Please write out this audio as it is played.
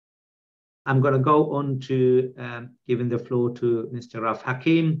I'm going to go on to giving the floor to Mr. Rauf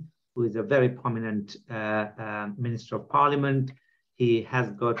Hakeem, who is a very prominent Minister of Parliament. He has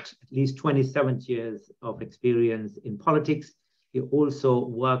got at least 27 years of experience in politics. He also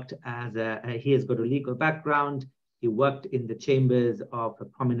worked as he has got a legal background. He worked in the chambers of a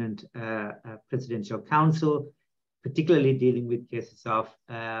prominent presidential council, particularly dealing with cases of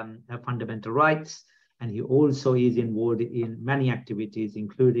fundamental rights. And he also is involved in many activities,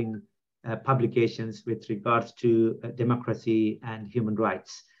 including publications with regards to democracy and human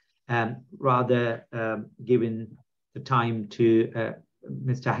rights. Rather giving the time to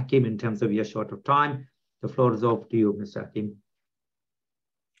Mr. Hakeem in terms of your short of time. The floor is over to you, Mr. Hakeem.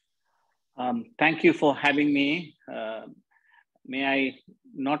 Thank you for having me. May I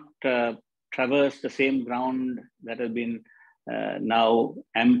not traverse the same ground that has been now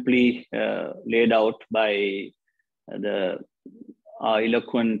amply laid out by our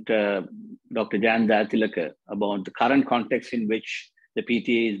eloquent Dr. Jan Tilaka about the current context in which the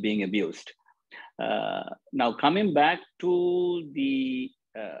PTA is being abused. Now, coming back to the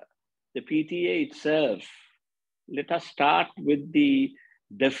PTA itself, let us start with the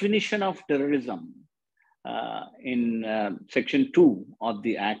definition of terrorism in Section 2 of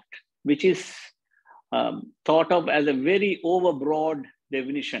the Act, which is thought of as a very overbroad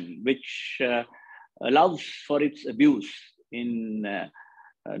definition, which allows for its abuse in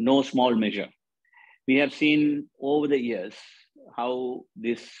no small measure. We have seen over the years how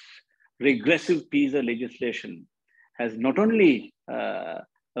this regressive piece of legislation has not only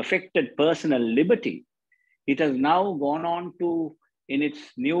affected personal liberty, it has now gone on to, in its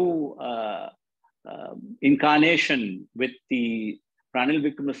new incarnation with the Ranil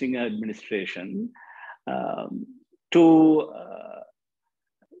Wickremesinghe administration, to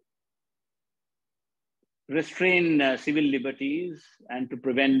restrain civil liberties and to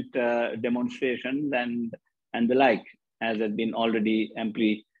prevent demonstrations and the like, as has been already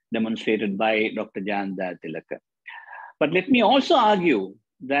amply demonstrated by Dr. Jan Tilaka. But let me also argue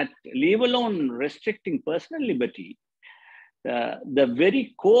that, leave alone restricting personal liberty, the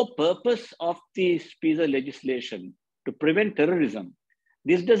very core purpose of this piece of legislation to prevent terrorism,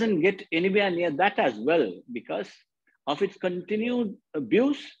 this doesn't get anywhere near that as well, because of its continued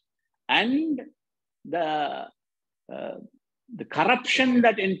abuse and the corruption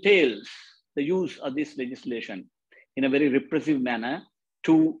that entails the use of this legislation in a very repressive manner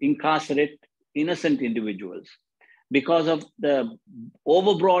to incarcerate innocent individuals because of the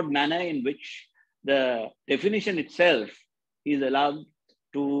overbroad manner in which the definition itself is allowed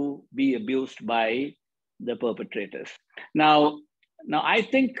to be abused by the perpetrators. Now I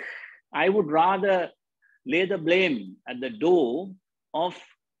think I would rather lay the blame at the door of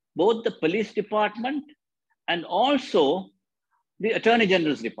both the police department and also the Attorney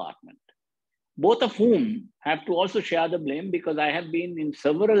General's department, both of whom have to also share the blame, because I have been in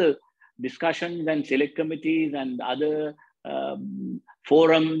several discussions and select committees and other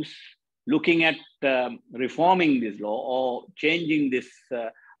forums looking at reforming this law or changing this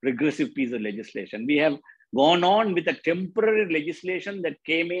regressive piece of legislation. We have gone on with a temporary legislation that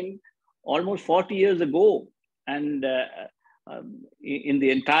came in almost 40 years ago. And in the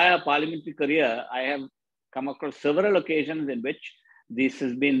entire parliamentary career, I have come across several occasions in which there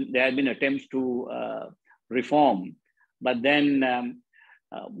have been attempts to reform. But then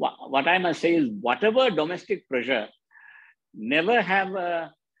what I must say is, whatever domestic pressure, never have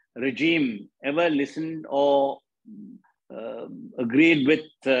a regime ever listened or agreed with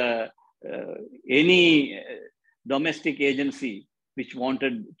any domestic agency which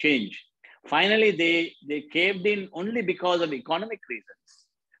wanted change. Finally, they caved in only because of economic reasons,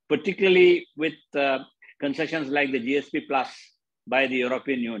 particularly with concessions like the GSP Plus by the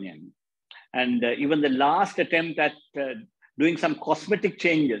European Union. And even the last attempt at doing some cosmetic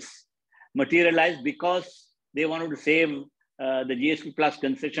changes materialized because they wanted to save the GSP Plus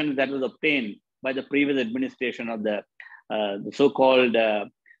concession that was obtained by the previous administration of the so-called Ranil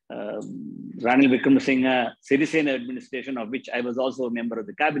Wickremesinghe Sirisena administration, of which I was also a member of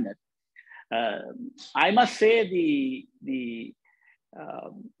the cabinet. I must say the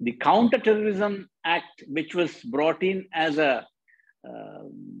Counter-Terrorism Act, which was brought in as an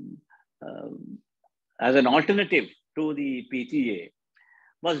alternative to the PTA,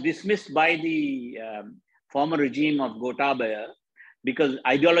 was dismissed by the former regime of Gotabaya because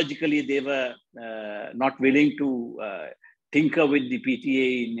ideologically they were not willing to tinker with the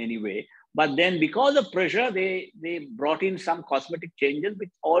PTA in any way. But then because of pressure, they brought in some cosmetic changes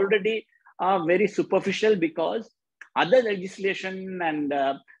which already are very superficial, because other legislation and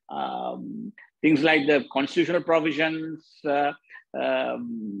things like the constitutional provisions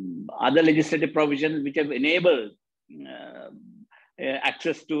other legislative provisions which have enabled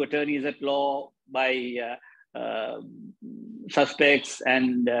access to attorneys at law by suspects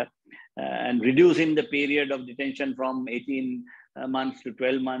and reducing the period of detention from 18 months to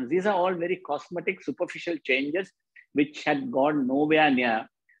 12 months. These are all very cosmetic, superficial changes which had gone nowhere near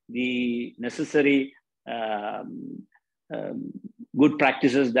the necessary good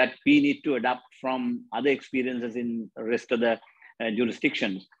practices that we need to adopt from other experiences in the rest of the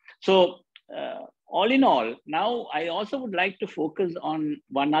jurisdictions. So all in all, now I also would like to focus on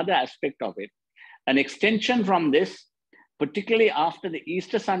one other aspect of it. An extension from this, particularly after the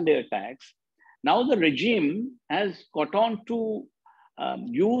Easter Sunday attacks, now the regime has got on to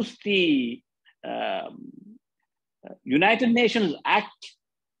use the United Nations Act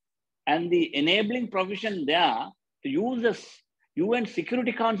and the enabling provision there to use the UN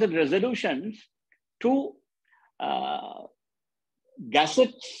Security Council resolutions to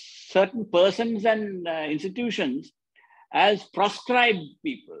gazette certain persons and institutions as proscribed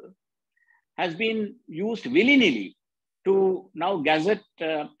people, has been used willy-nilly to now gazette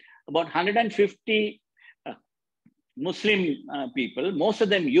about 150 Muslim people, most of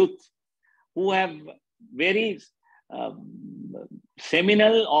them youth, who have very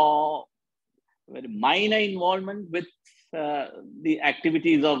seminal or very minor involvement with the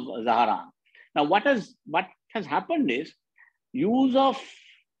activities of Zaharan. Now, what has happened is use of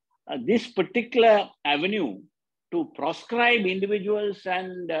this particular avenue to proscribe individuals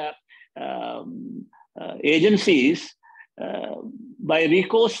and agencies by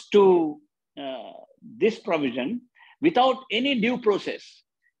recourse to this provision without any due process,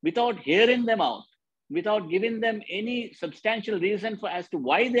 without hearing them out, without giving them any substantial reason for as to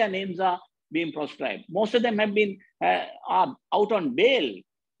why their names are being proscribed. Most of them have been are out on bail,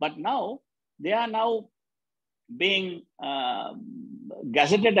 but now they are now being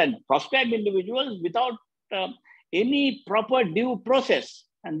gazetted as proscribed individuals without any proper due process.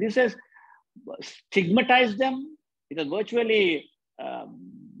 And this has stigmatized them. It has virtually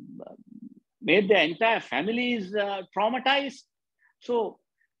made their entire families traumatized. So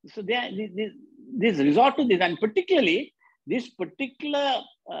this resort to this, and particularly this particular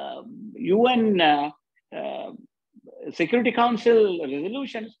UN Security Council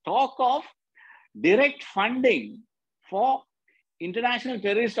resolutions talk of direct funding for international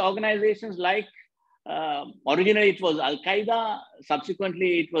terrorist organizations like, originally it was Al-Qaeda,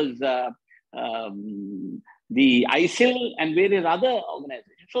 subsequently it was the ISIL and various other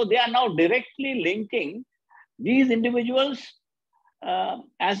organizations. So they are now directly linking these individuals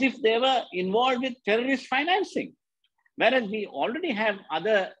as if they were involved with terrorist financing. Whereas we already have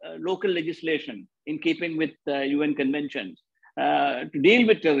other local legislation in keeping with UN conventions to deal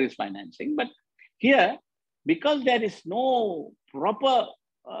with terrorist financing. But here, because there is no proper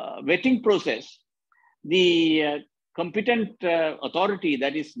vetting process, the competent authority,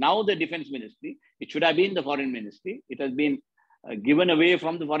 that is now the Defense Ministry, it should have been the Foreign Ministry. It has been given away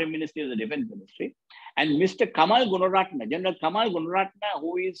from the Foreign Ministry to the Defense Ministry. And Mr. Kamal Gunaratne, General Kamal Gunaratne,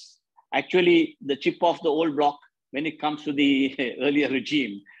 who is actually the chip of the old block when it comes to the earlier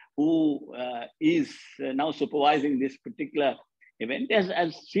regime, who is now supervising this particular event,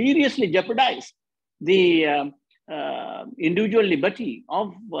 has seriously jeopardized the individual liberty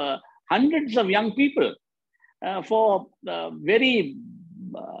of hundreds of young people for very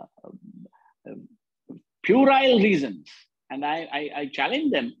puerile reasons. And I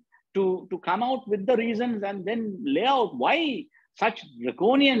challenge them to come out with the reasons and then lay out why such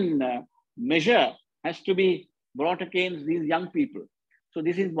draconian measure has to be brought against these young people. So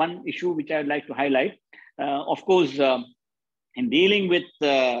this is one issue which I would like to highlight. Of course, in dealing with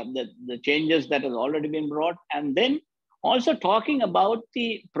the changes that has already been brought, and then also talking about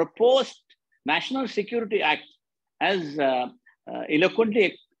the proposed National Security Act, as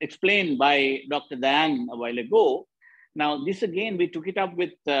eloquently explained by Dr. Dayan a while ago. Now, this again, we took it up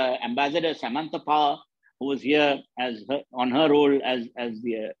with Ambassador Samantha Power, who was here as on her role as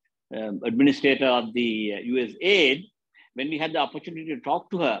the administrator of the US aid. When we had the opportunity to talk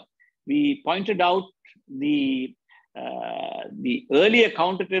to her, we pointed out the earlier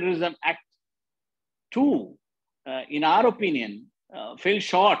Counterterrorism Act 2, in our opinion, fell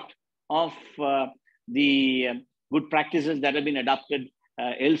short of the good practices that have been adopted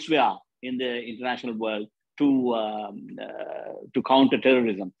elsewhere in the international world to counter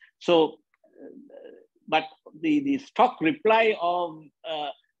terrorism. So, but the stock reply of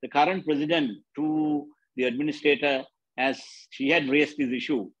the current president to the administrator, as she had raised this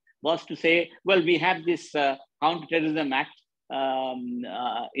issue, was to say, well, we have this Counterterrorism Act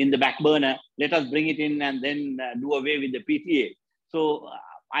in the back burner, let us bring it in and then do away with the PTA. So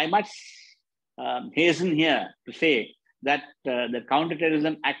I must hasten here to say that the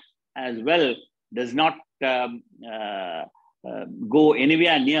Counterterrorism Act as well does not go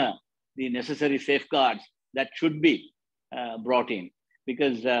anywhere near the necessary safeguards that should be brought in,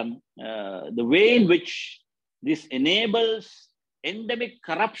 because the way in which this enables endemic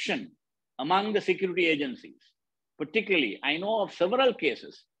corruption among the security agencies, particularly, I know of several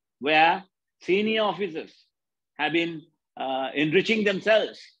cases where senior officers have been enriching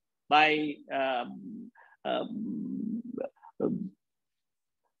themselves by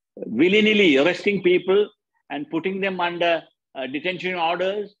willy-nilly arresting people and putting them under detention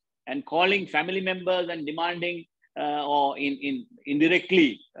orders and calling family members and demanding or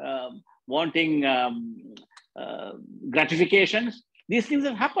indirectly wanting gratifications. These things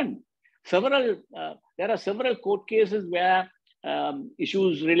have happened. There are several court cases where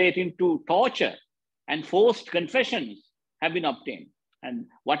issues relating to torture and forced confessions have been obtained. And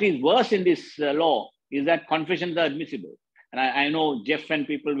what is worse in this law is that confessions are admissible. And I know Jeff and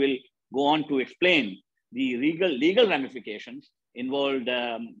people will go on to explain the legal ramifications involved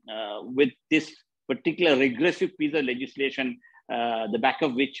with this particular regressive piece of legislation, the back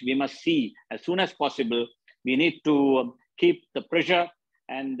of which we must see as soon as possible. We need to keep the pressure,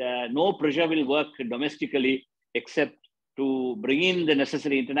 and no pressure will work domestically except to bring in the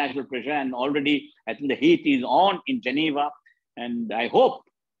necessary international pressure. And already, I think the heat is on in Geneva. And I hope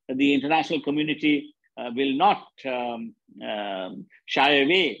that the international community will not shy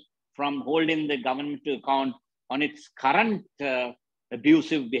away from holding the government to account on its current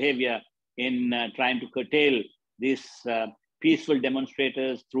abusive behavior in trying to curtail these peaceful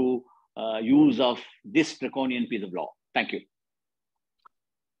demonstrators through use of this draconian piece of law. Thank you.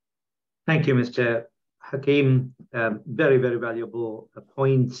 Thank you, Mr. Hakeem. Very, very valuable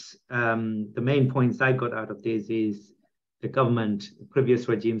points. The main points I got out of this is the government, previous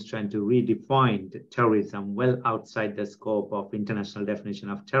regimes trying to redefine terrorism well outside the scope of international definition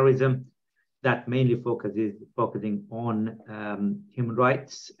of terrorism. That mainly focusing on human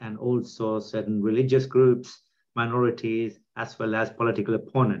rights and also certain religious groups, minorities, as well as political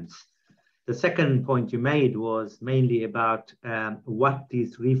opponents. The second point you made was mainly about what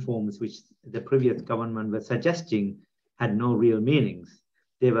these reforms, which the previous government was suggesting, had no real meanings.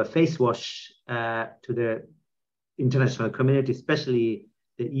 They were face wash to the international community, especially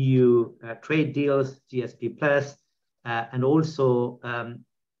the EU trade deals, GSP plus, and also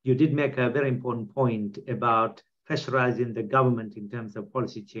you did make a very important point about pressurizing the government in terms of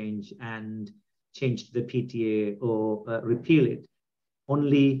policy change and change the PTA or repeal it.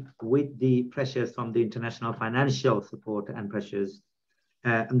 Only with the pressures from the international financial support and pressures.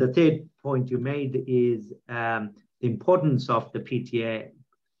 And the third point you made is the importance of the PTA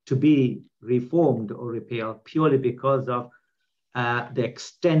to be reformed or repealed purely because of the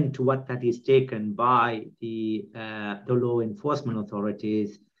extent to what that is taken by the law enforcement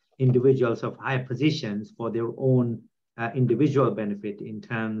authorities, individuals of higher positions for their own individual benefit in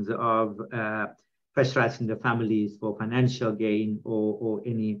terms of pressurizing the families for financial gain or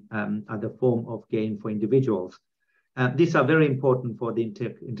any other form of gain for individuals. These are very important for the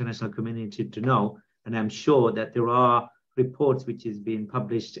international community to know, and I'm sure that there are reports which is being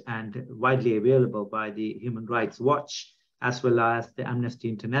published and widely available by the Human Rights Watch, as well as the Amnesty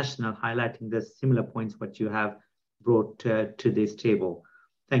International, highlighting the similar points what you have brought to this table.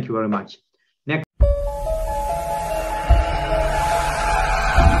 Thank you very much.